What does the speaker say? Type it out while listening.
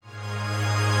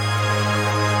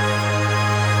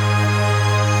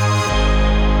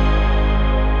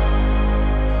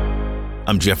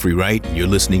I'm Jeffrey Wright, and you're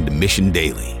listening to Mission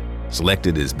Daily.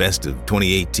 Selected as Best of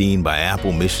 2018 by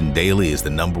Apple, Mission Daily is the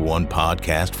 #1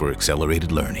 podcast for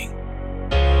accelerated learning.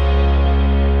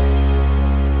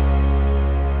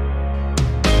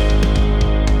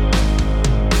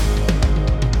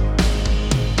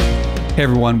 Hey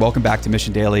everyone, welcome back to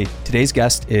Mission Daily. Today's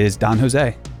guest is Don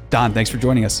Jose. Don, thanks for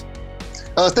joining us.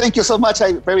 Thank you so much.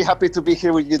 I'm very happy to be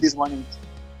here with you this morning.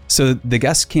 So the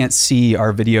guests can't see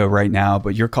our video right now,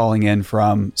 but you're calling in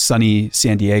from sunny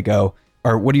San Diego.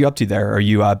 Or what are you up to there? Are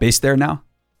you based there now?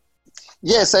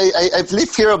 Yes, I've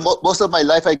lived here most of my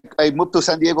life. I moved to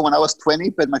San Diego when I was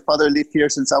 20, but my father lived here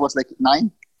since I was like 9.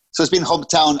 So it's been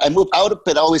hometown. I moved out,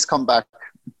 but I always come back.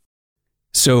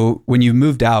 So when you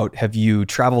moved out, have you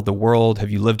traveled the world?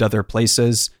 Have you lived other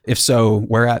places? If so,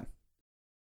 where at?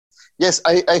 Yes,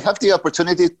 I have the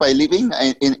opportunity by living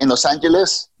in Los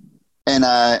Angeles and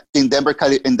in Denver,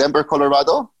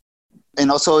 Colorado, and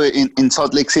also in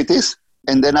Salt Lake cities.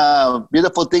 And then a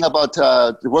beautiful thing about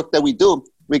the work that we do,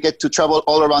 we get to travel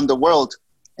all around the world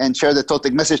and share the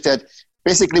Toltec message that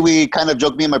basically we kind of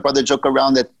joke, me and my brother joke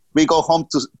around that we go home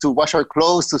to wash our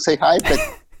clothes, to say hi, but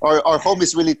our home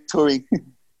is really touring.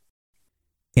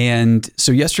 And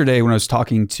so yesterday when I was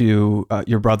talking to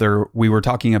your brother, we were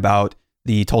talking about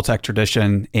the Toltec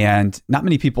tradition, and not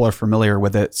many people are familiar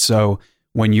with it. So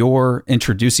when you're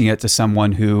introducing it to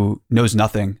someone who knows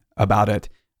nothing about it,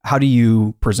 how do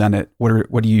you present it?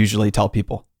 What do you usually tell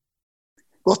people?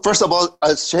 Well, first of all,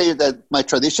 I'll say that my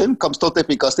tradition comes Toltec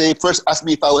because they first asked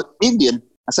me if I was Indian.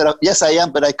 I said, yes, I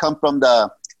am, but I come from the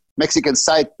Mexican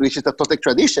side, which is the Toltec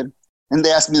tradition. And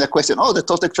they asked me the question, the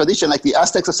Toltec tradition, like the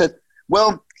Aztecs. I said,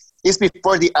 well, it's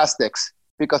before the Aztecs,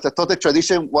 because the Toltec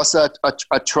tradition was a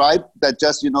tribe that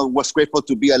just, was grateful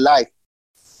to be alive,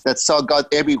 that saw God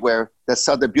everywhere, that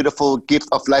saw the beautiful gift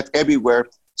of life everywhere.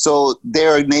 So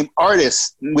they're named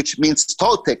artists, which means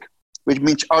Toltec, which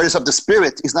means artists of the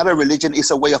spirit. It's not a religion, it's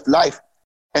a way of life.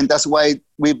 And that's why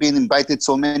we've been invited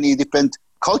so many different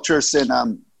cultures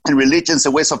and religions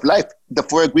and ways of life. The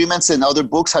Four Agreements and other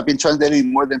books have been translated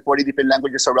in more than 40 different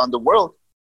languages around the world.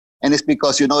 And it's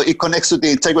because, it connects to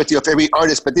the integrity of every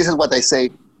artist. But this is what I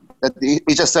say, that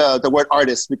it's just the word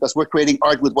artist, because we're creating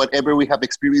art with whatever we have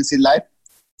experienced in life.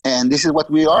 And this is what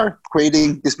we are,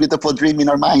 creating this beautiful dream in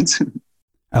our minds.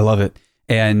 I love it.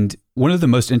 And one of the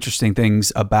most interesting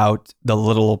things about the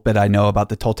little bit I know about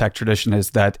the Toltec tradition is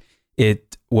that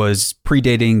it was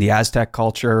predating the Aztec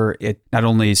culture. It not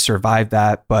only survived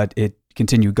that, but it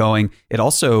continued going. It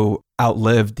also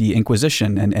outlived the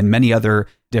Inquisition and many other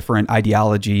different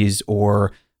ideologies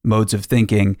or modes of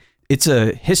thinking. It's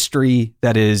a history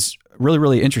that is really,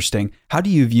 really interesting. How do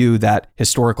you view that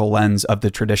historical lens of the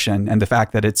tradition and the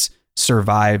fact that it's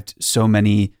survived so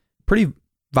many pretty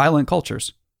violent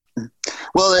cultures?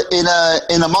 Well,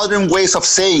 in a modern ways of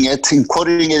saying it, in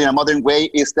quoting it in a modern way,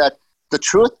 is that the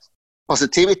truth,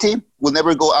 positivity, will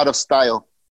never go out of style.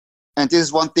 And this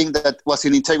is one thing that was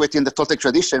in integrity in the Toltec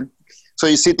tradition. So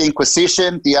you see the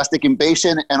Inquisition, the Aztec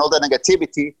invasion, and all the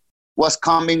negativity was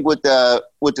coming with the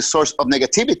source of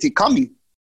negativity coming.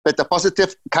 But the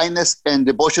positive kindness and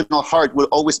devotional heart will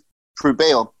always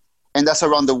prevail. And that's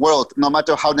around the world, no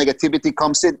matter how negativity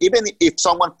comes in. Even if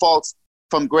someone falls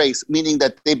from grace, meaning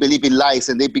that they believe in lies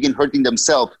and they begin hurting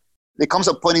themselves, there comes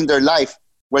a point in their life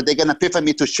where they get an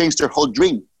epiphany to change their whole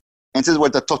dream. And this is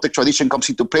where the Toltec tradition comes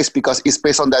into place, because it's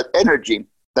based on that energy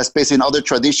that's based in other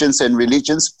traditions and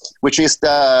religions, which is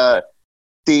the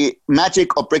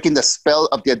magic of breaking the spell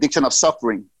of the addiction of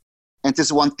suffering. And this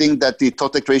is one thing that the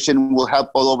Toltec tradition will have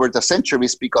all over the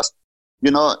centuries, because,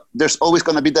 there's always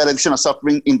going to be that addiction of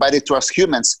suffering invited to us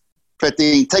humans. But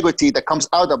the integrity that comes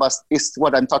out of us is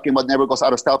what I'm talking about, never goes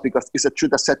out of style, because it's a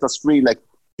truth that sets us free, like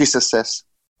Jesus says.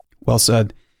 Well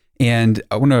said. And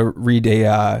I want to read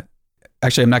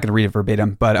actually, I'm not going to read it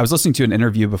verbatim, but I was listening to an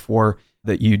interview before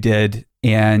that you did,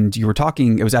 and you were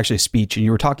talking, it was actually a speech, and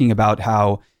you were talking about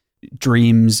how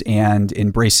dreams and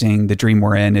embracing the dream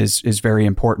we're in is very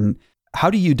important. How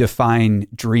do you define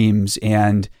dreams?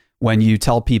 And when you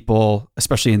tell people,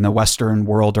 especially in the Western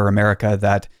world or America,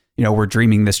 that, we're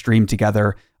dreaming this dream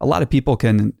together, a lot of people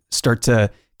can start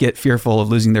to get fearful of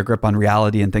losing their grip on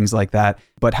reality and things like that.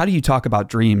 But how do you talk about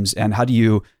dreams, and how do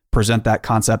you present that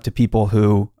concept to people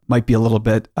who might be a little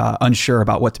bit unsure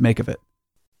about what to make of it?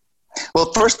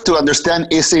 Well, first to understand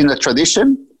is in the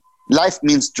tradition, life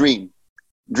means dream.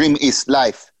 Dream is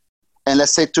life. And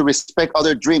let's say to respect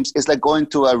other dreams is like going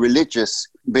to a religious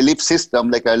belief system.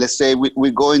 Like let's say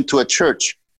we go into a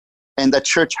church, and the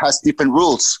church has different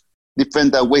rules,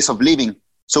 different ways of living.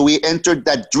 So we entered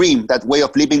that dream, that way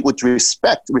of living with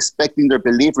respect, respecting their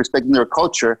belief, respecting their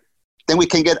culture. Then we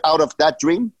can get out of that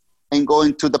dream and go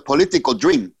into the political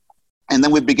dream. And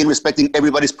then we begin respecting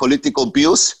everybody's political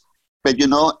views. But,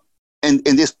 and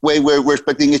in this way, we're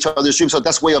respecting each other's dreams. So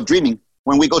that's way of dreaming.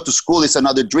 When we go to school, it's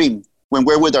another dream. When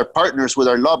we're with our partners, with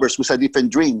our lovers, it's a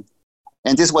different dream.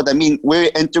 And this is what I mean. We're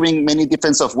entering many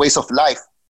different ways of life,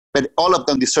 but all of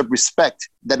them deserve respect.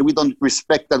 That we don't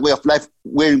respect that way of life,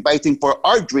 we're inviting for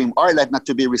our dream, our life not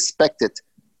to be respected.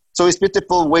 So it's a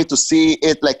beautiful way to see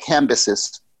it like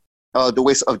canvases, the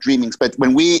ways of dreaming. But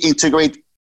when we integrate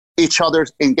each other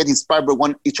and get inspired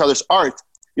by each other's art,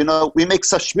 we make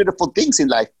such beautiful things in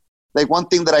life. Like one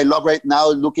thing that I love right now,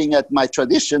 looking at my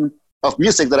tradition of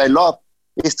music that I love,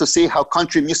 is to see how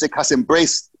country music has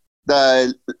embraced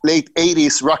the late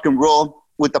 80s rock and roll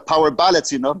with the power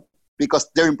ballads, because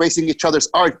they're embracing each other's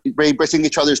art, they're embracing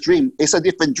each other's dream. It's a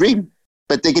different dream,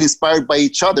 but they get inspired by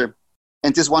each other.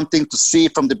 And this is one thing to see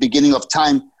from the beginning of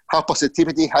time, how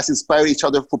positivity has inspired each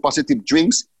other for positive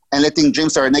dreams and letting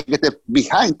dreams that are negative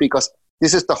behind, because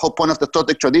this is the whole point of the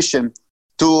Toltec tradition,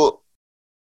 to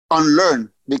unlearn,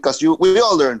 because we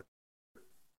all learn.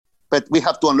 But we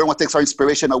have to unlearn what takes our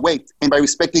inspiration away. And by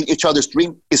respecting each other's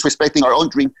dream is respecting our own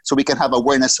dream, so we can have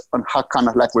awareness on how kind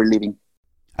of life we're living.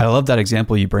 I love that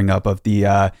example you bring up of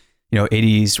the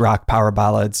 80s rock power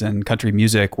ballads and country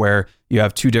music, where you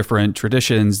have two different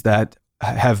traditions that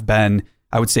have been,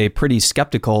 I would say, pretty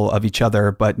skeptical of each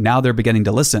other, but now they're beginning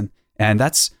to listen. And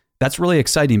that's really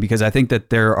exciting, because I think that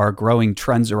there are growing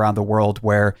trends around the world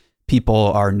where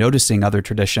people are noticing other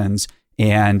traditions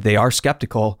and they are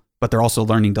skeptical, but they're also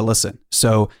learning to listen.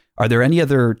 So are there any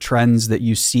other trends that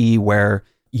you see where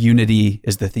unity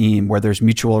is the theme, where there's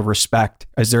mutual respect?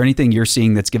 Is there anything you're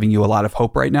seeing that's giving you a lot of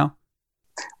hope right now?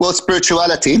 Well,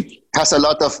 spirituality has a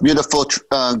lot of beautiful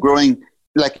growing,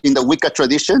 like in the Wicca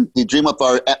tradition, the dream of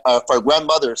our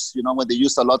grandmothers, when they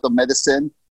used a lot of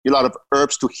medicine, a lot of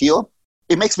herbs to heal.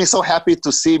 It makes me so happy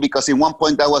to see, because in one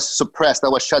point that was suppressed, that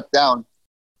was shut down.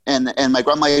 And my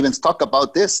grandma even talked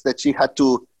about this, that she had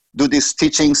to do these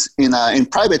teachings in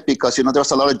private, because, there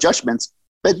was a lot of judgments.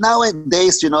 But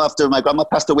nowadays, after my grandma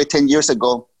passed away 10 years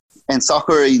ago and saw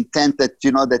her intent that,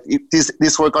 that if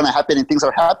this were going to happen and things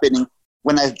are happening,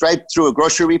 when I drive through a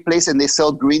grocery place and they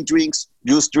sell green drinks,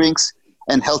 juice drinks,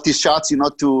 and healthy shots,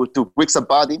 to wicks a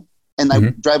body, and I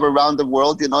drive around the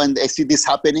world, and I see this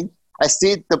happening, I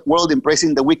see the world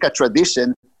embracing the Wicca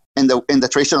tradition and the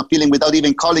tradition of healing without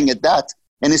even calling it that.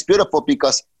 And it's beautiful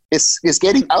because it's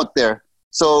getting out there.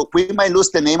 So we might lose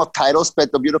the name of titles,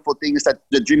 but the beautiful thing is that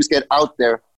the dreams get out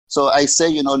there. So I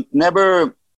say,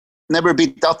 never be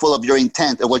doubtful of your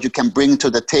intent or what you can bring to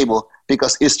the table,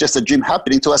 because it's just a dream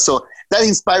happening to us. So that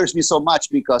inspires me so much,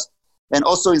 and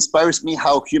also inspires me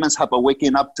how humans have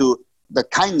awakened up to the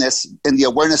kindness and the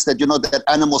awareness that, that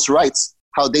animals' rights,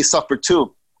 how they suffer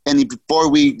too. And before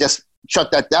we just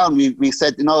shut that down, we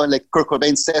said, like Kurt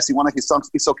Cobain says in one of his songs,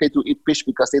 it's okay to eat fish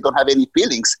because they don't have any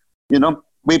feelings.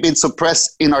 We've been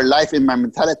suppressed in our life, in our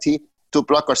mentality, to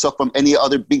block ourselves from any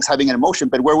other beings having an emotion,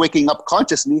 but we're waking up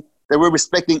consciously that we're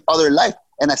respecting other life.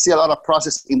 And I see a lot of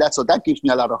process in that. So that gives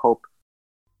me a lot of hope.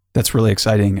 That's really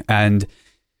exciting. And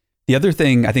the other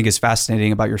thing I think is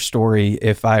fascinating about your story,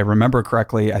 if I remember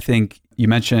correctly, I think you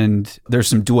mentioned there's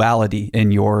some duality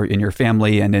in your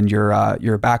family and in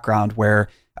your background, where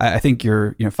I think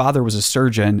your father was a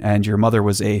surgeon and your mother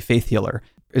was a faith healer.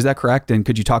 Is that correct? And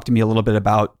could you talk to me a little bit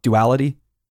about duality?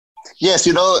 Yes.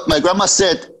 My grandma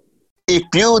said, if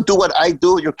you do what I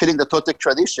do, you're killing the Toltec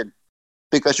tradition,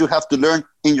 because you have to learn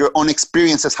in your own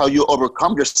experiences how you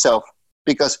overcome yourself,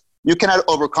 because you cannot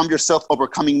overcome yourself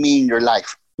overcoming me in your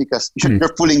life, because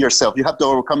you're fooling yourself. You have to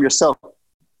overcome yourself.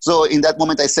 So in that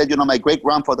moment, I said, my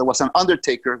great-grandfather was an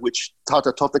undertaker, which taught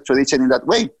the Toltec tradition in that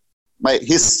way.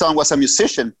 His son was a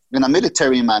musician and a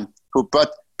military man who brought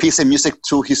peace and music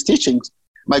through his teachings.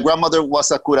 My grandmother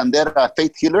was a curandera, a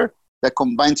faith healer that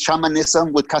combined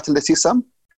shamanism with Catholicism.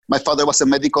 My father was a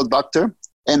medical doctor,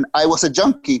 and I was a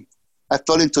junkie. I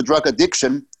fell into drug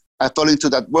addiction. I fell into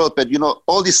that world. But,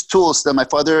 all these tools that my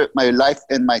father, my life,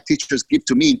 and my teachers give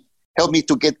to me help me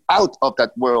to get out of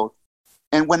that world.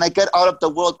 And when I get out of the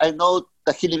world, I know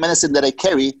the healing medicine that I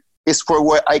carry is for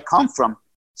where I come from.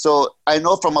 So I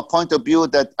know from a point of view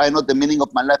that I know the meaning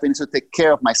of my life. I need to take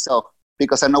care of myself,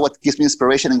 because I know what gives me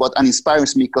inspiration and what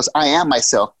uninspires me, because I am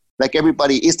myself. Like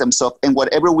everybody is themselves. And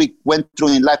whatever we went through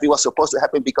in life, it was supposed to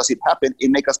happen because it happened.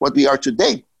 It makes us what we are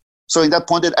today. So in that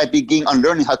point that I begin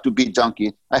unlearning how to be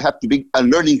junkie. I have to be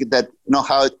unlearning that,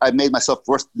 how I made myself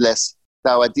worthless,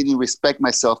 how I didn't respect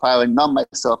myself, how I numb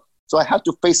myself. So I have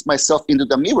to face myself into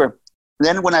the mirror.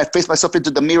 Then when I face myself into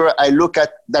the mirror, I look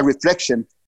at the reflection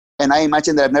and I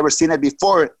imagine that I've never seen it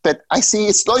before, but I see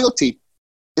it's loyalty.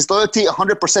 Is loyalty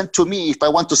 100% to me? If I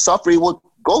want to suffer, it will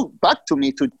go back to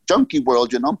me, to junkie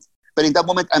world, But in that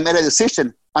moment, I made a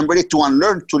decision. I'm ready to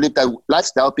unlearn to live that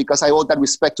lifestyle because I owe that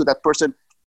respect to that person.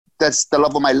 That's the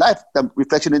love of my life, the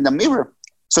reflection in the mirror.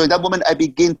 So in that moment, I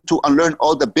begin to unlearn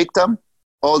all the victim,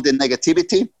 all the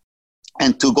negativity,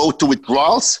 and to go to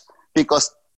withdrawals,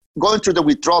 because going through the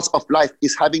withdrawals of life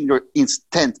is having your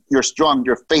intent, your strong,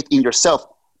 your faith in yourself.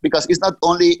 Because it's not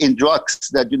only in drugs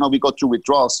that, we go through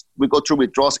withdrawals. We go through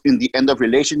withdrawals in the end of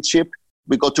relationship.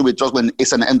 We go through withdrawals when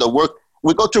it's an end of work.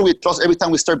 We go through withdrawals every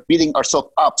time we start beating ourselves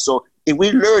up. So if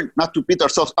we learn not to beat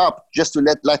ourselves up, just to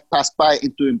let life pass by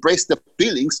and to embrace the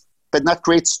feelings, but not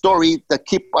create story that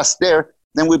keep us there,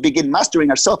 then we begin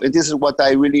mastering ourselves. And this is what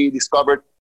I really discovered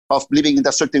of living in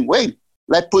that certain way.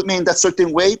 Life put me in that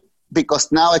certain way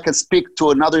because now I can speak to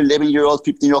another 11-year-old,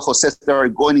 15-year-old Jose that are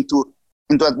going into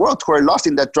that world, who are lost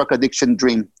in that drug addiction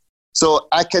dream. So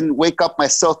I can wake up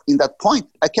myself in that point.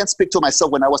 I can't speak to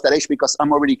myself when I was that age because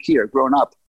I'm already here, grown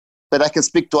up. But I can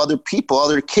speak to other people,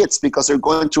 other kids, because they're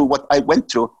going through what I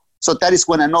went through. So that is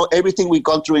when I know everything we've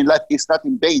gone through in life is not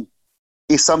in vain.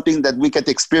 It's something that we get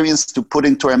experience to put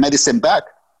into our medicine bag.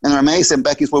 And our medicine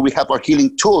bag is where we have our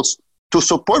healing tools to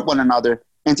support one another.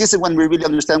 And this is when we really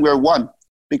understand we are one.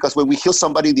 Because when we heal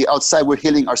somebody on the outside, we're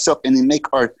healing ourselves, and it makes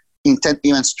our intent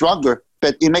even stronger.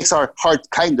 But it makes our heart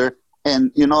kinder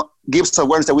and, gives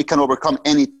awareness that we can overcome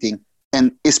anything.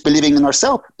 And it's believing in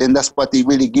ourselves. And that's what it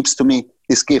really gives to me,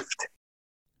 this gift.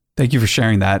 Thank you for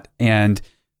sharing that. And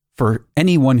for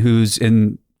anyone who's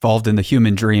involved in the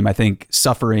human dream, I think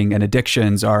suffering and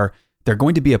addictions they're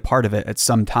going to be a part of it at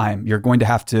some time. You're going to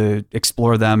have to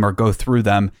explore them or go through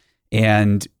them.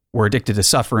 And we're addicted to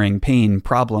suffering, pain,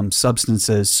 problems,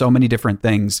 substances, so many different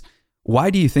things. Why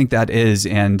do you think that is?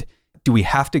 And do we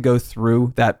have to go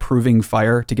through that proving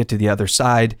fire to get to the other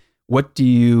side? What do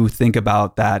you think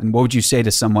about that? And what would you say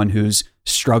to someone who's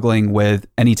struggling with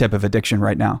any type of addiction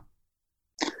right now?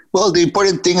 Well, the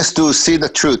important thing is to see the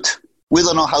truth. We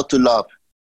don't know how to love.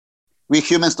 We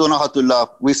humans don't know how to love.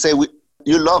 We say,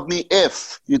 you love me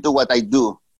if you do what I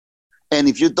do. And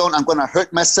if you don't, I'm going to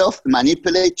hurt myself,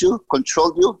 manipulate you,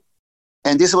 control you.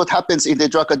 And this is what happens in the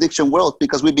drug addiction world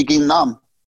because we begin numb.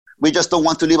 We just don't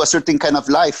want to live a certain kind of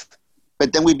life.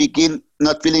 But then we begin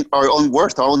not feeling our own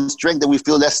worth, our own strength, that we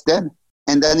feel less than.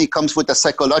 And then it comes with the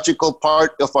psychological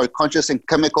part of our conscious and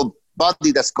chemical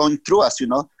body that's going through us,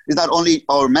 It's not only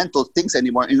our mental things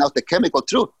anymore, and now the chemical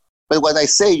too. But what I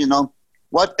say,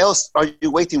 what else are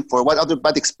you waiting for? What other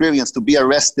bad experience? To be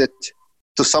arrested,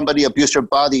 to somebody abuse your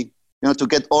body, to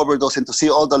get overdose and to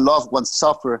see all the loved ones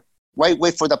suffer. Why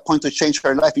wait for that point to change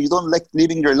your life? If you don't like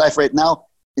living your life right now,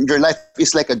 and your life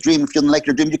is like a dream. If you don't like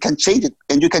your dream, you can change it.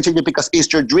 And you can change it because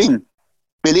it's your dream.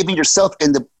 Believe in yourself.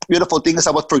 And the beautiful thing is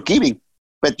about forgiving.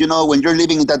 But, when you're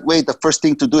living in that way, the first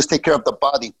thing to do is take care of the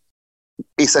body.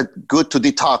 It's good to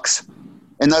detox.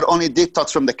 And not only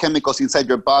detox from the chemicals inside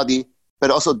your body,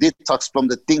 but also detox from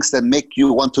the things that make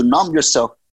you want to numb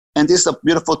yourself. And this is the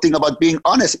beautiful thing about being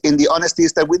honest. And the honesty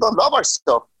is that we don't love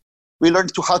ourselves. We learn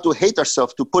how to hate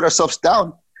ourselves, to put ourselves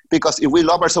down. Because if we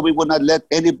love ourselves, we will not let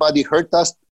anybody hurt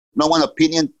us. No one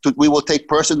opinion we will take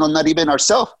personal, not even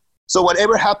ourselves. So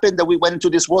whatever happened that we went into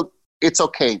this world, it's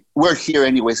okay. We're here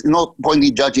anyways. No point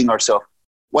in judging ourselves.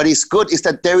 What is good is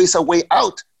that there is a way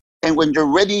out. And when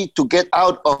you're ready to get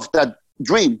out of that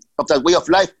dream, of that way of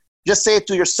life, just say it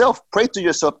to yourself, pray to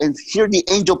yourself, and hear the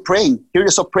angel praying. Hear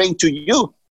yourself praying to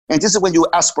you. And this is when you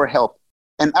ask for help.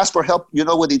 And ask for help,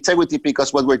 with integrity,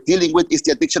 because what we're dealing with is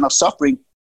the addiction of suffering.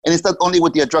 And it's not only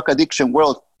with the drug addiction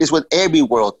world, it's with every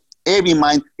world. Every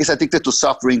mind is addicted to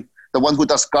suffering. The one who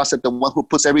does gossip, the one who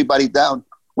puts everybody down.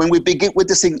 When we begin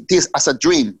witnessing this as a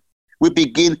dream, we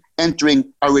begin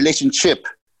entering a relationship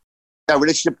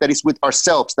that is with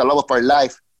ourselves, the love of our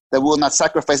life, that we will not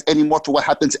sacrifice anymore for what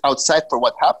happens outside for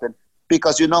what happened.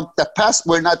 Because, the past,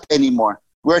 we're not anymore.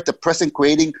 We're at the present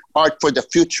creating art for the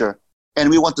future. And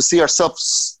we want to see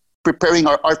ourselves preparing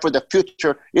our art for the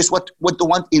future is what we don't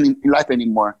want in life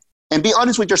anymore. And be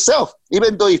honest with yourself.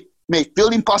 Even though it may feel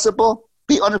impossible,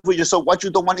 be honest with yourself what you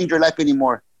don't want in your life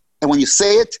anymore. And when you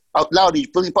say it out loud, you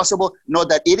feel impossible, know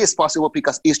that it is possible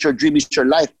because it's your dream, it's your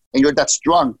life, and you're that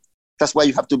strong. That's why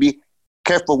you have to be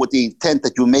careful with the intent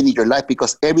that you made in your life,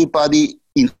 because everybody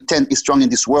intent is strong in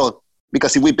this world.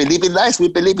 Because if we believe in lies, we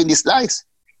believe in these lies.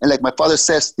 And like my father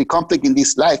says, the conflict in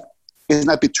this life is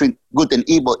not between good and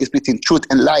evil, it's between truth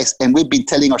and lies. And we've been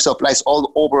telling ourselves lies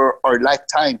all over our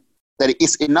lifetime that it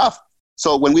is enough.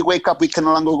 So when we wake up, we can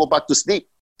no longer go back to sleep.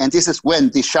 And this is when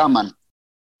the shaman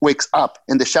wakes up.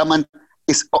 And the shaman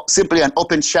is simply an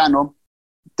open channel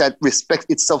that respects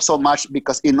itself so much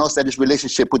because it knows that its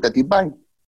relationship with the divine.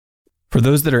 For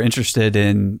those that are interested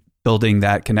in building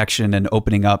that connection and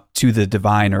opening up to the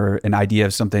divine or an idea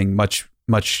of something much,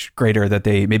 much greater that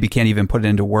they maybe can't even put it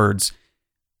into words,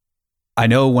 I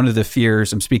know one of the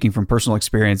fears, I'm speaking from personal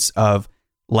experience, of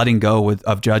letting go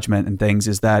of judgment and things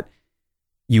is that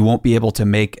you won't be able to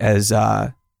make as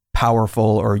powerful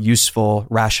or useful,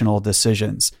 rational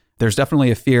decisions. There's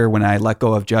definitely a fear when I let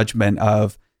go of judgment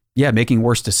of, making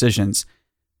worse decisions.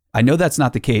 I know that's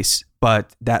not the case,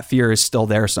 but that fear is still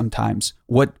there sometimes.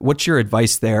 What's your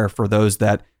advice there for those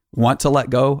that want to let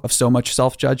go of so much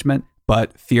self-judgment,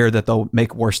 but fear that they'll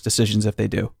make worse decisions if they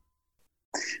do?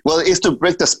 Well, it's to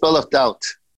break the spell of doubt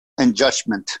and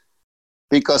judgment.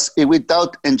 Because if we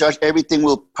doubt and judge, everything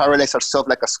will paralyze ourselves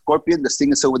like a scorpion, the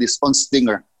sting is with its own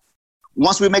stinger.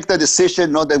 Once we make the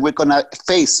decision, know that we're going to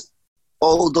face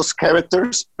all those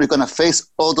characters, we're going to face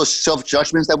all those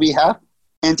self-judgments that we have.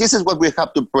 And this is what we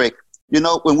have to break.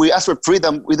 When we ask for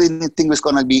freedom, we didn't think it was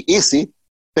going to be easy.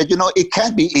 But, it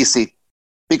can be easy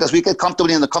because we get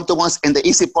comfortable in the comfortable ones. And the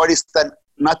easy part is that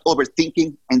not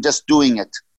overthinking and just doing it.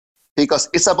 Because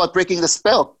it's about breaking the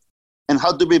spell. And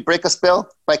how do we break a spell?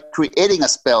 By creating a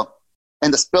spell.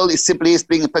 And the spell is simply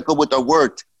being impeccable with our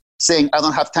word, saying, I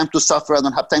don't have time to suffer. I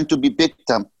don't have time to be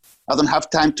victim. I don't have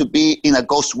time to be in a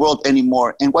ghost world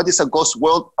anymore. And what is a ghost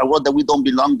world? A world that we don't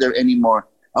belong there anymore.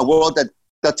 A world that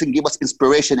doesn't give us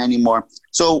inspiration anymore.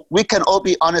 So we can all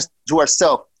be honest to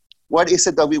ourselves. What is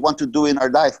it that we want to do in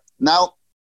our life? Now,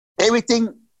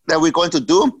 everything that we're going to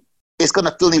do is going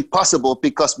to feel impossible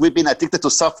because we've been addicted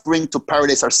to suffering to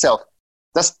paralyze ourselves.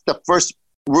 That's the first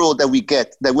rule that we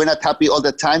get, that we're not happy all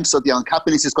the time, so the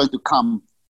unhappiness is going to come.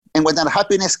 And when that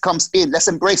happiness comes in, let's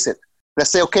embrace it.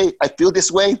 Let's say, okay, I feel this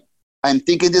way. I'm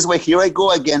thinking this way. Here I go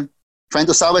again, trying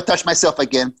to sabotage myself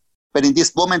again. But in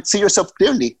this moment, see yourself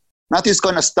clearly. Nothing's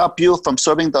going to stop you from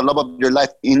serving the love of your life,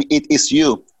 and it is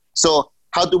you. So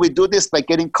how do we do this? By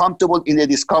getting comfortable in the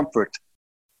discomfort.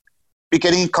 By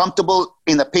getting comfortable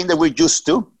in the pain that we're used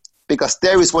to, because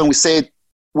there is when we say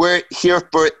we're here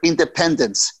for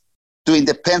independence, to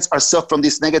independence ourselves from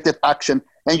this negative action.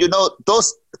 And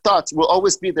those thoughts will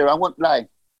always be there. I won't lie.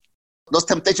 Those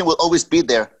temptations will always be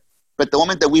there. But the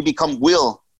moment that we become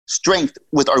strength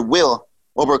with our will,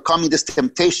 overcoming this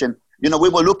temptation, we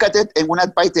will look at it and we'll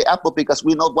not bite the apple because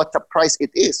we know what the price it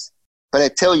is. But I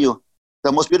tell you,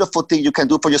 the most beautiful thing you can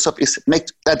do for yourself is make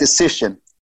that decision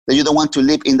that you don't want to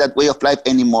live in that way of life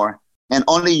anymore. And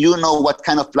only you know what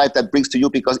kind of life that brings to you,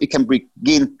 because it can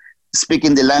begin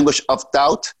speaking the language of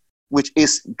doubt, which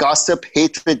is gossip,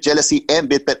 hatred, jealousy,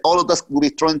 envy. But all of us will be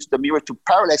thrown into the mirror to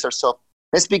paralyze ourselves.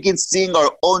 Let's begin seeing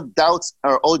our own doubts,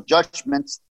 our own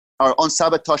judgments, our own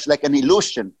sabotage like an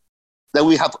illusion that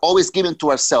we have always given to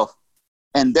ourselves.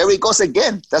 And there it goes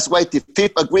again. That's why the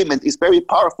fifth agreement is very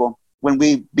powerful when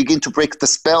we begin to break the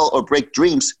spell or break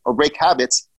dreams or break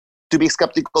habits, to be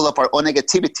skeptical of our own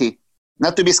negativity.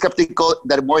 Not to be skeptical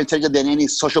that we're more intelligent than any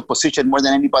social position, more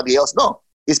than anybody else. No,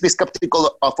 it's be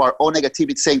skeptical of our own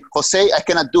negativity, saying, Jose, I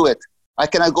cannot do it. I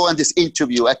cannot go on this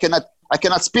interview. I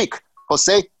cannot speak.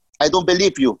 Jose, I don't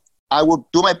believe you. I will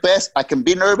do my best. I can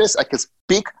be nervous. I can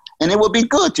speak, and it will be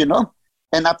good,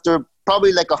 And after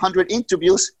probably like 100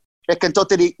 interviews, I can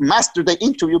totally master the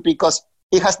interview because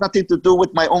it has nothing to do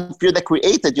with my own fear that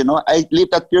created, I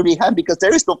leave that fear behind because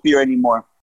there is no fear anymore.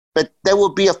 But there will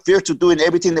be a fear to doing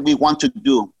everything that we want to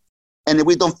do. And if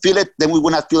we don't feel it, then we will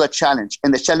not feel a challenge.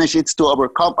 And the challenge is to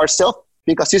overcome ourselves,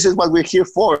 because this is what we're here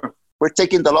for. We're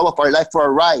taking the love of our life for a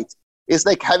ride. It's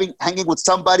like hanging with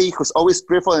somebody who's always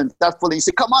fearful and doubtful. And you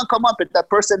say, come on. But that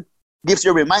person gives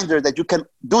you a reminder that you can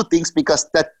do things because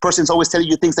that person's always telling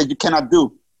you things that you cannot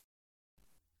do.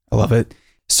 I love it.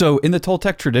 So in the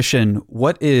Toltec tradition,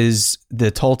 what is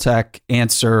the Toltec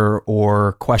answer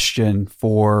or question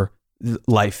for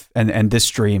life and this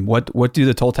dream? What do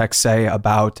the Toltecs say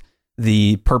about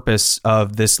the purpose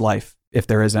of this life, if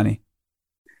there is any?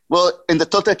 Well, in the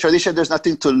Toltec tradition, there's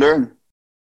nothing to learn,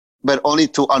 but only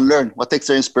to unlearn what takes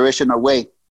their inspiration away.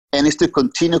 And it's to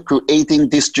continue creating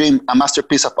this dream a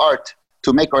masterpiece of art,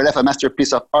 to make our life a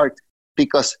masterpiece of art.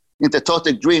 Because in the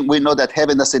Toltec dream, we know that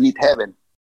heaven doesn't need heaven.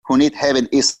 Who need heaven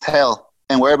is hell.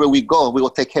 And wherever we go, we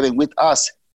will take heaven with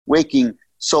us, waking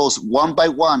souls one by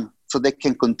one, so they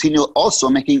can continue also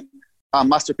making a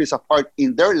masterpiece of art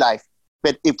in their life.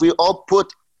 But if we all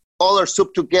put all our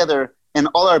soup together and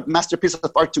all our masterpieces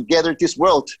of art together, this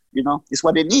world, is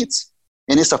what it needs.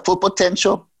 And it's a full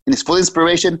potential and it's full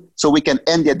inspiration, so we can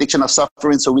end the addiction of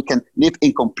suffering, so we can live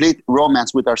in complete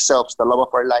romance with ourselves, the love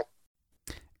of our life.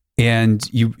 And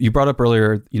you brought up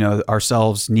earlier,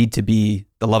 ourselves need to be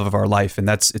the love of our life. And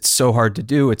it's so hard to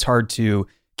do. It's hard to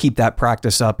keep that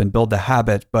practice up and build the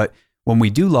habit. But when we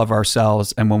do love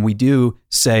ourselves and when we do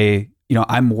say,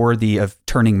 I'm worthy of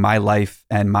turning my life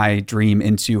and my dream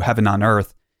into heaven on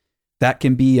earth, that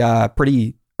can be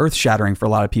pretty earth-shattering for a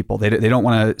lot of people. They don't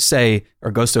want to say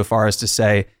or go so far as to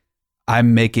say,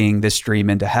 I'm making this dream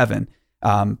into heaven.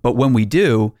 But when we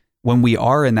do, when we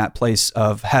are in that place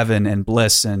of heaven and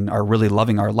bliss and are really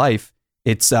loving our life,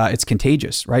 it's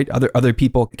contagious, right? Other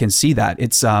people can see that.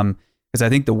 It's because I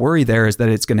think the worry there is that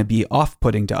it's going to be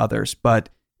off-putting to others, but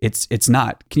it's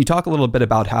not. Can you talk a little bit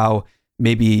about how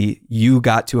maybe you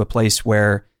got to a place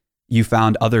where you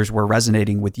found others were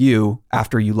resonating with you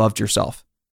after you loved yourself?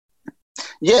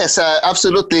 Yes,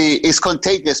 absolutely. It's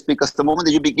contagious because the moment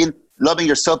that you begin loving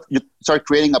yourself, you start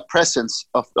creating a presence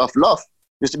of love.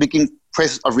 You begin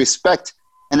presence of respect,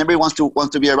 and everyone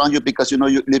wants to be around you because you're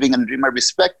living in a dream of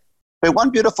respect. But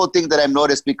one beautiful thing that I've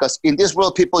noticed, because in this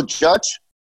world, people judge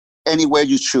anywhere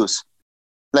you choose.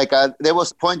 Like there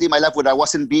was a point in my life where I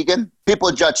wasn't vegan,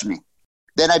 people judged me.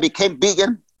 Then I became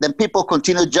vegan, then people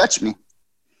continued to judge me.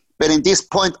 But in this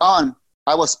point on,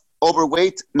 I was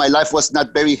overweight. My life was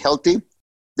not very healthy.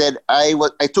 Then I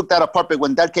took that apart. But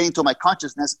when that came into my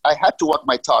consciousness, I had to walk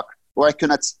my talk, or I could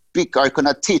not speak, or I could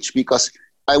not teach because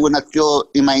I would not feel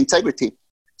in my integrity.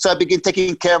 So I began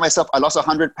taking care of myself. I lost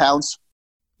 100 pounds.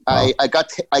 Wow. I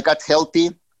got healthy.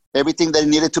 Everything that I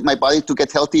needed to my body to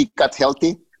get healthy got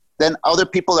healthy. Then other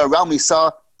people around me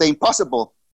saw the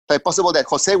impossible that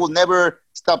Jose will never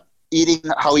stop eating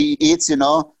how he eats, He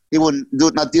will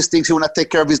do not these things. He will not take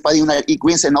care of his body. He will not eat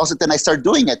greens. And also then I started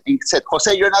doing it. And he said,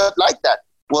 Jose, you're not like that.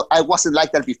 Well, I wasn't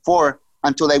like that before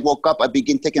until I woke up. I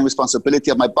began taking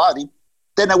responsibility of my body.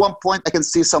 Then at one point, I can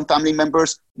see some family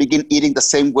members begin eating the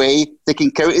same way,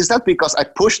 taking care. It's not because I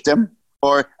pushed them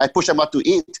or I push them out to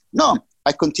eat. No,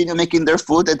 I continue making their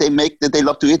food that they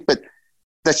love to eat. But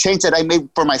the change that I made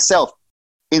for myself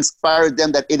inspired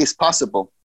them that it is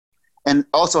possible. And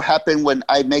also happened when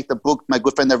I made the book, My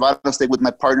Good Friend Nirvana State, with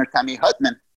my partner, Tammy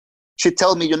Hutman. She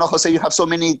told me, Jose, you have so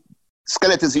many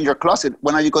skeletons in your closet.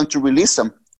 When are you going to release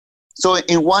them? So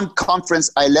in one conference,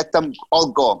 I let them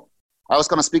all go. I was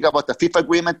going to speak about the FIFA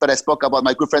agreement, but I spoke about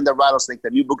My Good Friend Rattlesnake,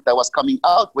 the new book that was coming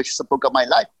out, which is a book of my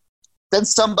life. Then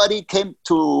somebody came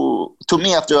to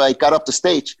me after I got up the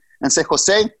stage and said,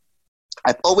 Jose,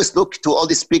 I've always looked to all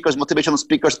these speakers, motivational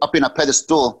speakers, up in a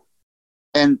pedestal.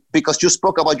 And because you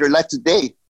spoke about your life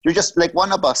today, you're just like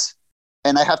one of us.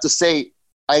 And I have to say,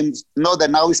 I know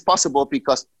that now it's possible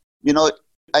because,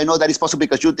 I know that it's possible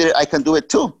because you did it. I can do it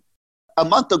too. A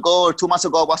month ago or 2 months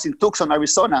ago, I was in Tucson,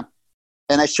 Arizona.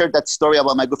 And I shared that story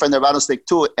about My Good Friend Rattlesnake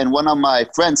too. And one of my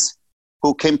friends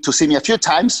who came to see me a few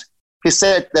times, he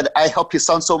said that I helped his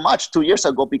son so much 2 years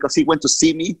ago because he went to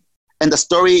see me. And the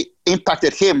story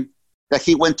impacted him that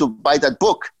he went to buy that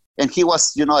book. And he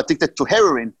was, addicted to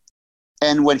heroin.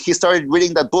 And when he started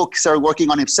reading that book, he started working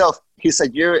on himself. He's a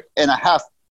year and a half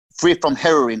free from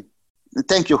heroin. And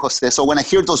thank you, Jose. So when I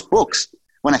hear those books,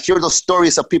 when I hear those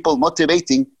stories of people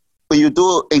motivating, when you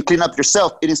do and clean up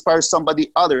yourself, it inspires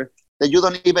somebody other that you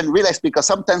don't even realize, because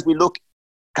sometimes we look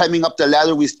climbing up the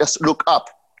ladder, we just look up.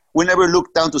 We never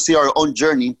look down to see our own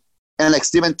journey. And like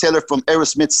Steven Taylor from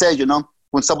Aerosmith said,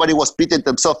 when somebody was beating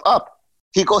themselves up,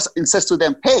 he goes and says to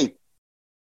them, hey,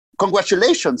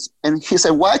 congratulations. And he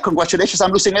said, why congratulations?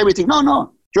 I'm losing everything.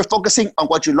 No, you're focusing on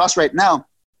what you lost right now.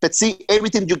 But see,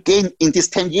 everything you gained in these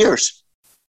 10 years,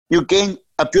 you gained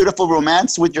a beautiful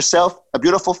romance with yourself, a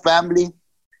beautiful family.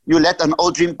 You let an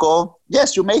old dream go.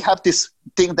 Yes, you may have this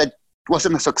thing that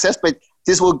wasn't a success, but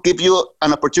this will give you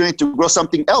an opportunity to grow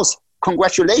something else.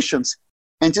 Congratulations.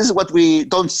 And this is what we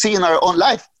don't see in our own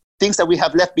life. Things that we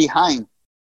have left behind,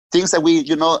 things that we,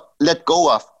 let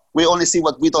go of. We only see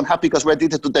what we don't have because we're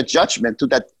addicted to the judgment, to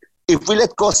that. If we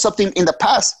let go of something in the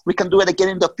past, we can do it again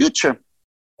in the future.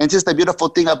 And just the beautiful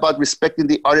thing about respecting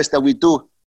the artists that we do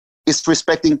is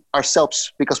respecting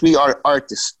ourselves, because we are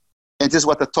artists. And this is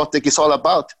what the Toltec is all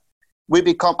about. We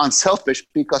become unselfish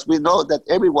because we know that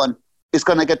everyone is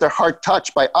going to get their heart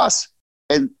touched by us.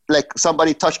 And like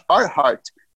somebody touched our heart.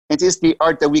 And this is the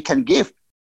art that we can give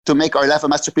to make our life a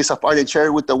masterpiece of art and share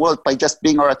it with the world by just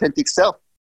being our authentic self.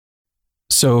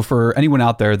 So for anyone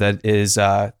out there that is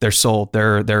they're sold,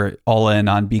 they're all in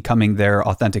on becoming their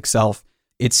authentic self,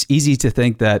 it's easy to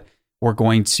think that we're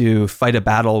going to fight a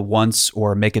battle once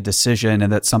or make a decision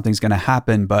and that something's going to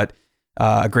happen. But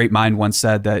a great mind once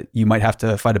said that you might have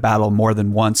to fight a battle more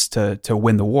than once to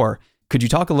win the war. Could you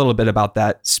talk a little bit about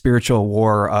that spiritual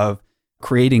war of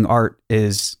creating art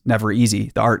is never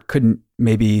easy? The art couldn't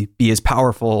maybe be as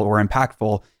powerful or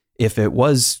impactful if it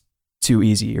was too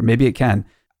easy, or maybe it can.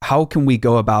 How can we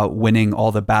go about winning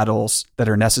all the battles that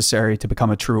are necessary to become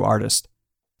a true artist?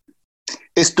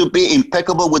 is to be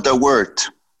impeccable with the word.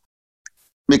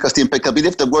 Because the impeccability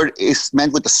of the word is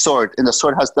meant with the sword, and the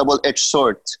sword has double-edged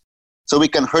sword. So we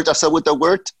can hurt ourselves with the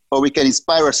word, or we can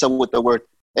inspire ourselves with the word.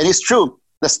 And it's true.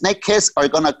 The snakeheads are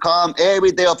going to come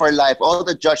every day of our life, all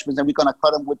the judgments, and we're going to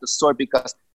cut them with the sword,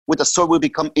 because with the sword we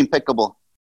become impeccable.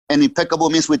 And impeccable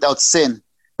means without sin.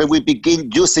 But we begin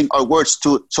using our words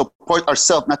to support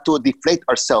ourselves, not to deflate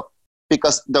ourselves.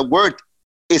 Because the word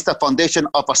is the foundation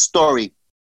of a story.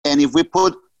 And if we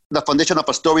put the foundation of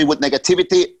a story with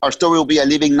negativity, our story will be a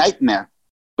living nightmare.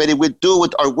 But if we do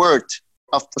with our word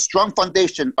of a strong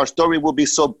foundation, our story will be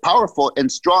so powerful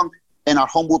and strong, and our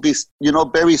home will be,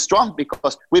 very strong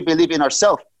because we believe in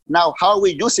ourselves. Now, how are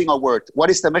we using our word? What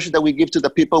is the message that we give to the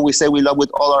people we say we love with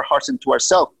all our hearts and to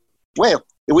ourselves? Well,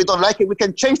 if we don't like it, we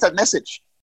can change that message.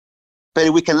 But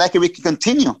if we can like it, we can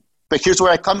continue. But here's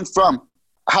where I'm coming from.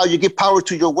 How you give power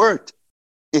to your word.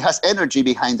 It has energy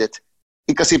behind it.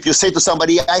 Because if you say to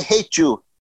somebody, I hate you,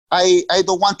 I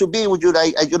don't want to be with you,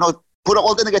 put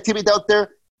all the negativity out there,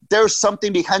 there's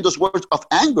something behind those words of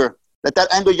anger, that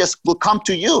anger just will come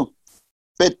to you.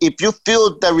 But if you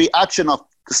feel the reaction of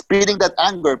spreading that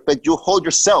anger, but you hold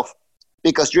yourself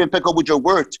because you're impeccable with your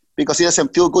words, because it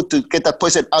doesn't feel good to get that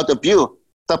poison out of you,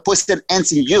 that poison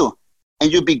ends in you.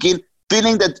 And you begin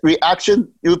feeling that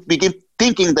reaction, you begin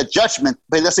thinking the judgment,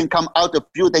 but it doesn't come out of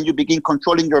you, then you begin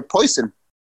controlling your poison.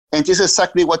 And this is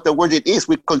exactly what the word it is.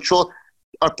 We control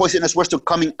our poisonous words to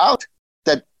coming out,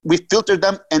 that we filter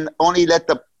them and only let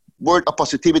the word of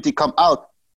positivity come out,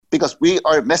 because we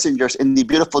are messengers. And the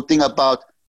beautiful thing about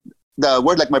the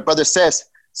word, like my brother says,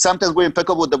 sometimes we're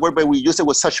impeccable with the word, but we use it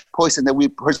with such poison that we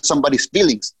hurt somebody's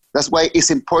feelings. That's why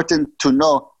it's important to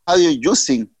know how you're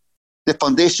using the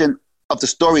foundation of the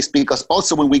stories, because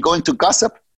also when we go into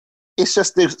gossip, it's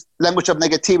just the language of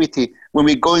negativity. When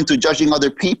we go into judging other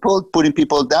people, putting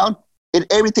people down,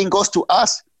 everything goes to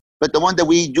us. But the one that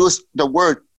we use the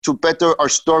word to better our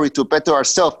story, to better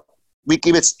ourselves, we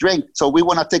give it strength. So we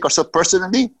will not take ourselves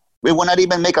personally. We will not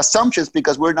even make assumptions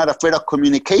because we're not afraid of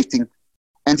communicating.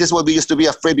 And this is what we used to be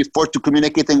afraid before, to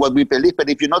communicating what we believe. But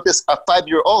if you notice, a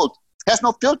 5-year-old has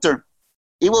no filter.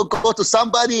 He will go to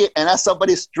somebody and ask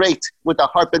somebody straight with a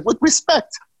heart, but with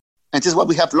respect. And this is what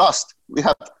we have lost. We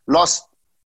have lost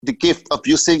the gift of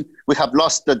using, we have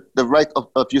lost the right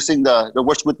of using the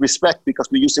words with respect, because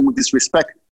we use them with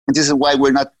disrespect. And this is why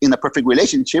we're not in a perfect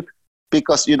relationship,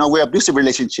 because, we're abusive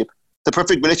relationship. The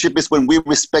perfect relationship is when we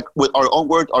respect with our own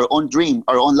word, our own dream,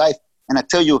 our own life. And I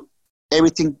tell you,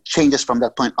 everything changes from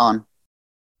that point on.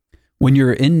 When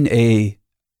you're in a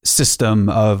system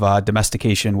of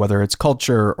domestication, whether it's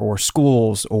culture or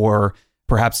schools or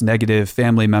perhaps negative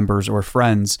family members or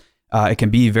friends, it can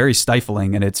be very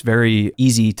stifling, and it's very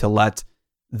easy to let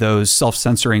those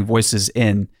self-censoring voices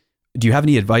in. Do you have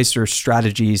any advice or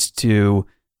strategies to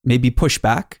maybe push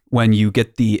back when you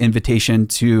get the invitation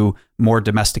to more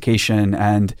domestication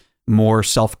and more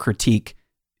self-critique?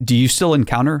 Do you still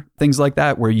encounter things like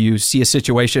that, where you see a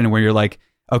situation where you're like,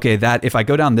 okay, that if I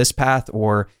go down this path,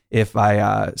 or if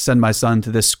I send my son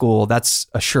to this school, that's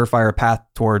a surefire path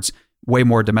towards way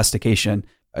more domestication?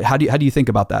 How do you think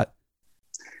about that?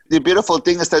 The beautiful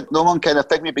thing is that no one can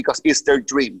affect me because it's their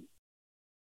dream.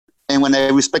 And when I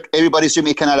respect everybody's dream,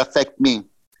 it cannot affect me.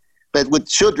 But with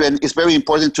children, it's very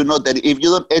important to know that if you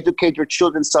don't educate your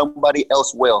children, somebody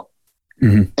else will.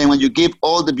 Mm-hmm. And when you give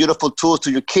all the beautiful tools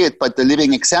to your kid, but the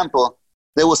living example,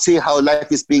 they will see how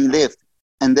life is being lived.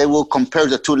 And they will compare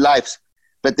the two lives.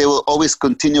 But they will always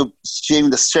continue sharing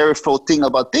the sorrowful thing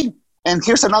about things. And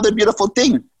here's another beautiful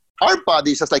thing. Our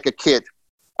body is just like a kid.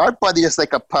 Our body is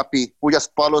like a puppy who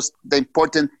just follows the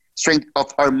important strength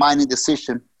of our mind and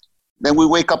decision. Then we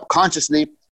wake up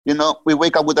consciously, we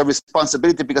wake up with a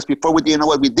responsibility, because before we didn't know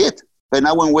what we did. But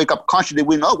now when we wake up consciously,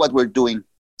 we know what we're doing.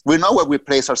 We know where we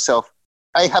place ourselves.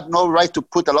 I have no right to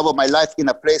put the love of my life in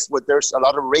a place where there's a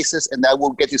lot of races and I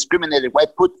will get discriminated. Why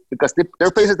put? Because there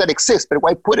are places that exist, but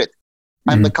why put it?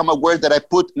 Mm-hmm. I become aware that I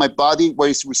put my body where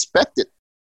it's respected.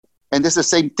 And this is the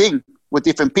same thing with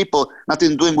different people,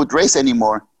 nothing doing with race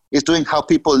anymore. It's doing how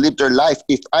people live their life.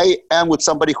 If I am with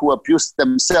somebody who abused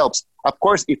themselves, of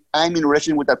course, if I'm in a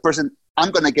relation with that person, I'm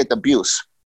going to get abuse.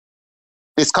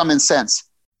 It's common sense.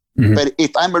 Mm-hmm. But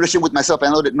if I'm in a relation with myself, I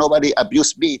know that nobody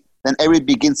abused me, then everything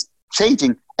begins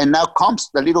changing. And now comes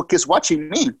the little kids watching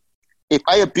me. If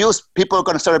I abuse,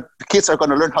 kids are going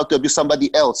to learn how to abuse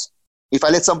somebody else. If I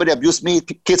let somebody abuse me,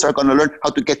 kids are going to learn how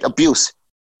to get abused.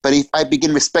 But if I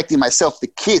begin respecting myself, the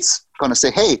kids are going to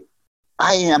say, hey,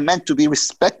 I am meant to be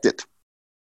respected.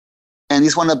 And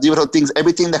it's one of the beautiful things.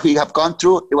 Everything that we have gone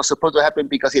through, it was supposed to happen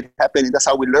because it happened, and that's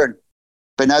how we learn.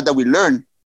 But now that we learn,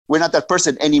 we're not that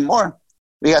person anymore.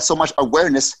 We have so much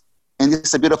awareness. And this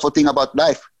is a beautiful thing about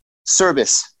life.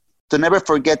 Service. To never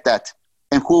forget that.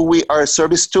 And who we are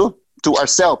service to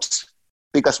ourselves.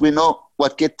 Because we know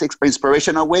what takes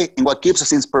inspiration away and what gives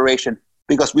us inspiration.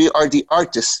 Because we are the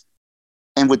artists.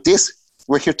 And with this,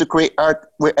 we're here to create art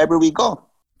wherever we go.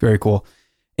 Very cool.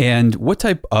 And what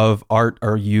type of art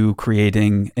are you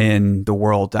creating in the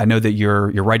world? I know that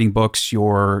you're writing books,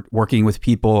 you're working with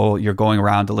people, you're going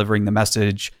around delivering the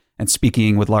message and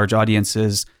speaking with large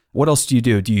audiences. What else do you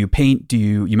do? Do you paint?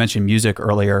 You mentioned music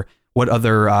earlier. What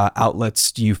other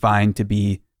outlets do you find to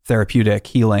be therapeutic,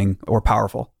 healing, or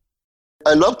powerful?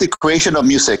 I love the creation of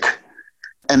music.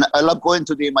 And I love going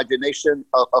to the imagination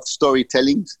of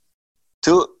storytelling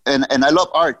too. And I love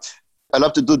art. I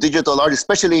love to do digital art,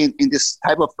 especially in this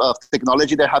type of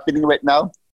technology that's happening right now.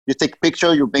 You take a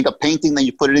picture, you make a painting, then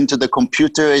you put it into the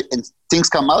computer and things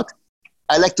come out.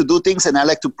 I like to do things, and I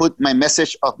like to put my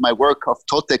message of my work of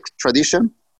Toltec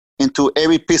tradition into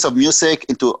every piece of music,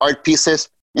 into art pieces,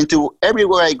 into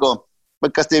everywhere I go.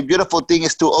 Because the beautiful thing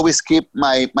is to always keep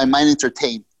my mind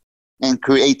entertained and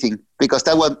creating, because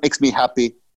that's what makes me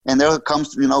happy. And there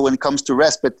comes, when it comes to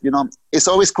rest, but, it's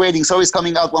always creating, it's always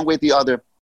coming out one way or the other.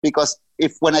 Because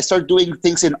when I start doing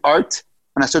things in art,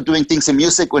 when I start doing things in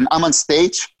music, when I'm on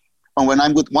stage, or when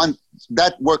I'm with one,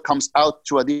 that work comes out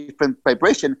to a different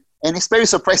vibration. And it's very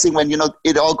surprising when,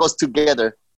 it all goes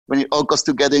together, when it all goes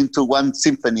together into one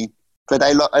symphony. But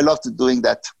I love doing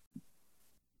that.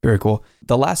 Very cool.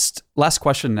 The last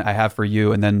question I have for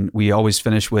you, and then we always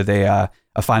finish with a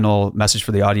final message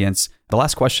for the audience. The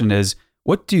last question is,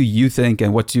 what do you think,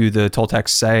 and what do the Toltecs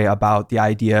say about the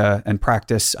idea and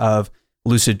practice of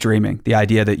lucid dreaming? The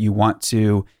idea that you want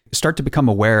to start to become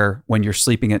aware when you're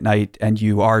sleeping at night and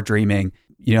you are dreaming.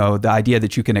 The idea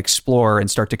that you can explore and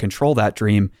start to control that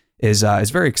dream is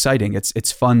very exciting.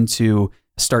 It's fun to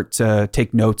start to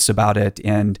take notes about it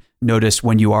and notice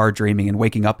when you are dreaming and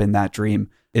waking up in that dream.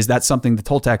 Is that something the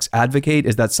Toltecs advocate?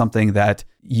 Is that something that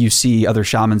you see other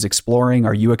shamans exploring?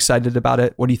 Are you excited about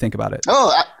it? What do you think about it?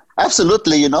 Oh,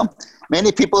 absolutely.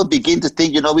 Many people begin to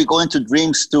think, we go into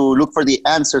dreams to look for the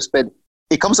answers, but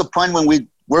it comes a point when we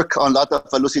work on a lot of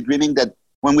lucid dreaming that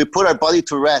when we put our body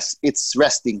to rest, it's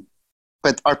resting,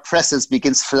 but our presence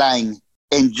begins flying,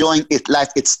 enjoying its life,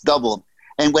 it's double.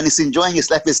 And when it's enjoying its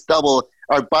life, it's double.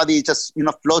 Our body is just,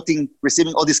 floating,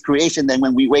 receiving all this creation. Then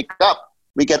when we wake up,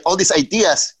 we get all these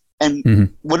ideas.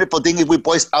 And wonderful thing if we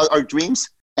voice out our dreams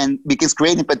and begins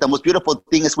creating. But the most beautiful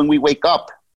thing is when we wake up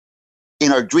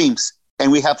in our dreams and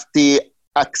we have the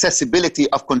accessibility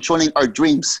of controlling our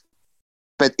dreams.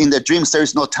 But in the dreams, there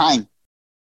is no time.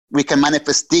 We can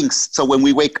manifest things. So when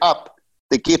we wake up,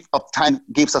 the gift of time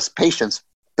gives us patience.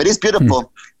 But it's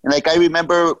beautiful. And I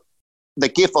remember the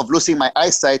gift of losing my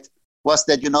eyesight was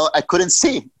that, I couldn't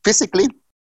see physically.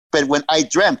 But when I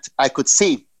dreamt, I could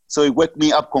see. So it woke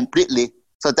me up completely.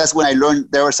 So that's when I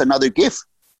learned there was another gift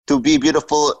to be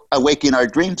beautiful, awake in our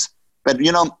dreams. But,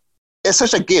 it's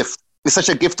such a gift. It's such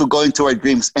a gift to go into our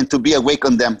dreams and to be awake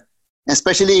on them.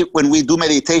 Especially when we do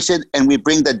meditation and we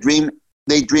bring the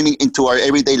daydreaming into our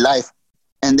everyday life.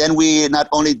 And then we not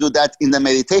only do that in the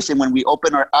meditation, when we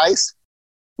open our eyes,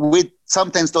 we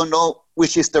sometimes don't know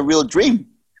which is the real dream.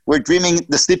 We're dreaming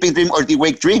the sleeping dream or the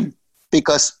wake dream,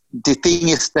 because the thing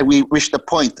is that we reach the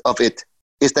point of it,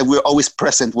 is that we're always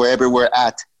present wherever we're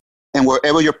at. And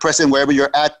wherever you're present, wherever you're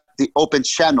at, the open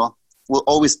channel will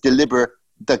always deliver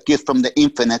the gift from the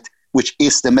infinite, which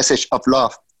is the message of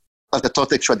love of the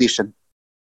Toltec tradition.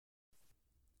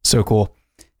 So cool.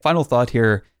 Final thought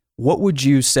here. What would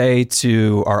you say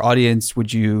to our audience?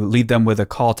 Would you lead them with a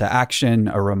call to action,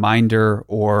 a reminder,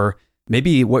 or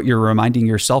maybe what you're reminding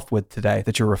yourself with today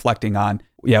that you're reflecting on?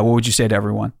 Yeah, what would you say to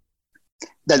everyone?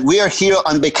 That we are here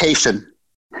on vacation.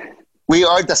 We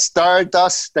are the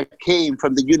stardust that came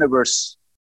from the universe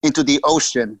into the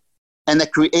ocean and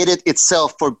that created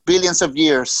itself for billions of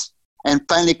years and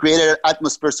finally created an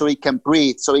atmosphere so it can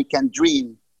breathe, so it can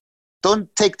dream.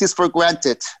 Don't take this for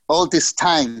granted. All this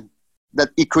time that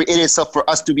it created itself for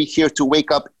us to be here, to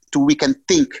wake up, we can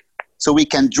think, so we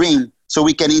can dream, so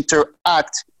we can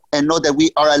interact and know that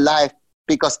we are alive,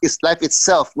 because it's life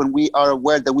itself when we are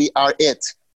aware that we are it.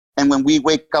 And when we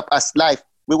wake up as life,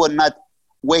 we will not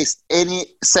waste any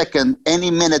second, any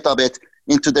minute of it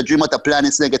into the dream of the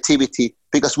planet's negativity,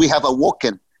 because we have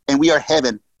awoken and we are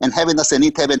heaven. And heaven doesn't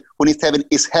need heaven. Who needs heaven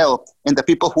is hell. And the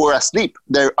people who are asleep,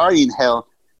 they are in hell.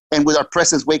 And with our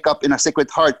presence, wake up in our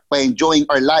sacred heart by enjoying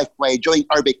our life, by enjoying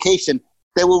our vacation.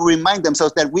 They will remind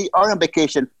themselves that we are on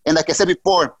vacation. And like I said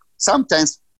before,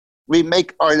 sometimes we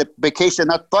make our vacation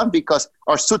not fun because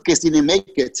our suitcase didn't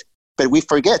make it. But we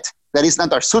forget that is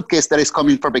not our suitcase that is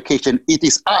coming for vacation. It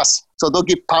is us. So don't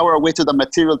give power away to the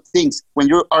material things. When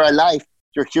you are alive,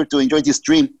 you're here to enjoy this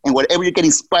dream. And whatever you get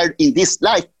inspired in this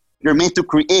life, you're meant to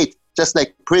create, just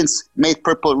like Prince made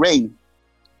Purple Rain.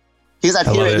 He's not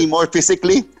here anymore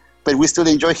physically, but we still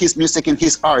enjoy his music and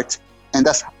his art. And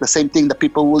that's the same thing that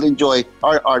people will enjoy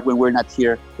our art when we're not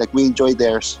here, like we enjoy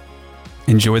theirs.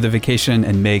 Enjoy the vacation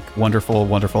and make wonderful,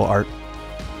 wonderful art.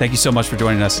 Thank you so much for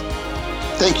joining us.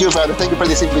 Thank you, Father. Thank you for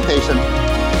this invitation.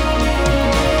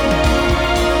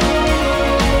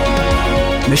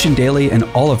 Mission Daily and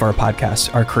all of our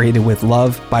podcasts are created with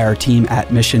love by our team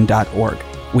at mission.org.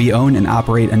 We own and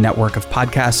operate a network of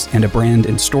podcasts and a brand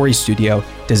and story studio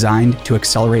designed to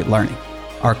accelerate learning.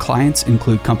 Our clients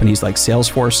include companies like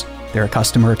Salesforce, they're a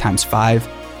customer times 5,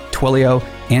 Twilio,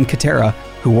 and Katera,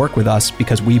 who work with us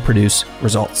because we produce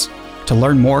results. To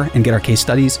learn more and get our case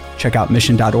studies, check out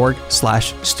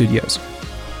mission.org/studios.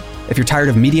 If you're tired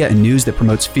of media and news that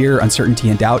promotes fear, uncertainty,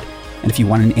 and doubt, and if you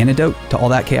want an antidote to all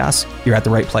that chaos, you're at the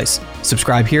right place.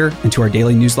 Subscribe here and to our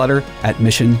daily newsletter at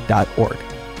mission.org.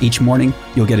 Each morning,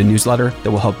 you'll get a newsletter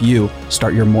that will help you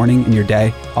start your morning and your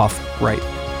day off right.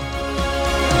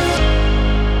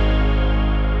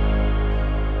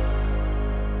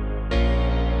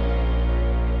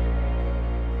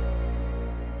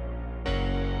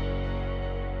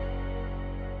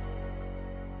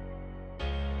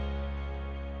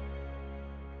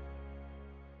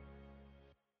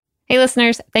 Hey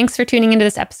listeners, thanks for tuning into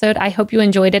this episode. I hope you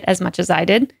enjoyed it as much as I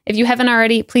did. If you haven't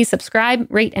already, please subscribe,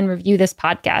 rate, and review this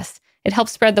podcast. It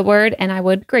helps spread the word, and I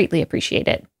would greatly appreciate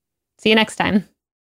it. See you next time.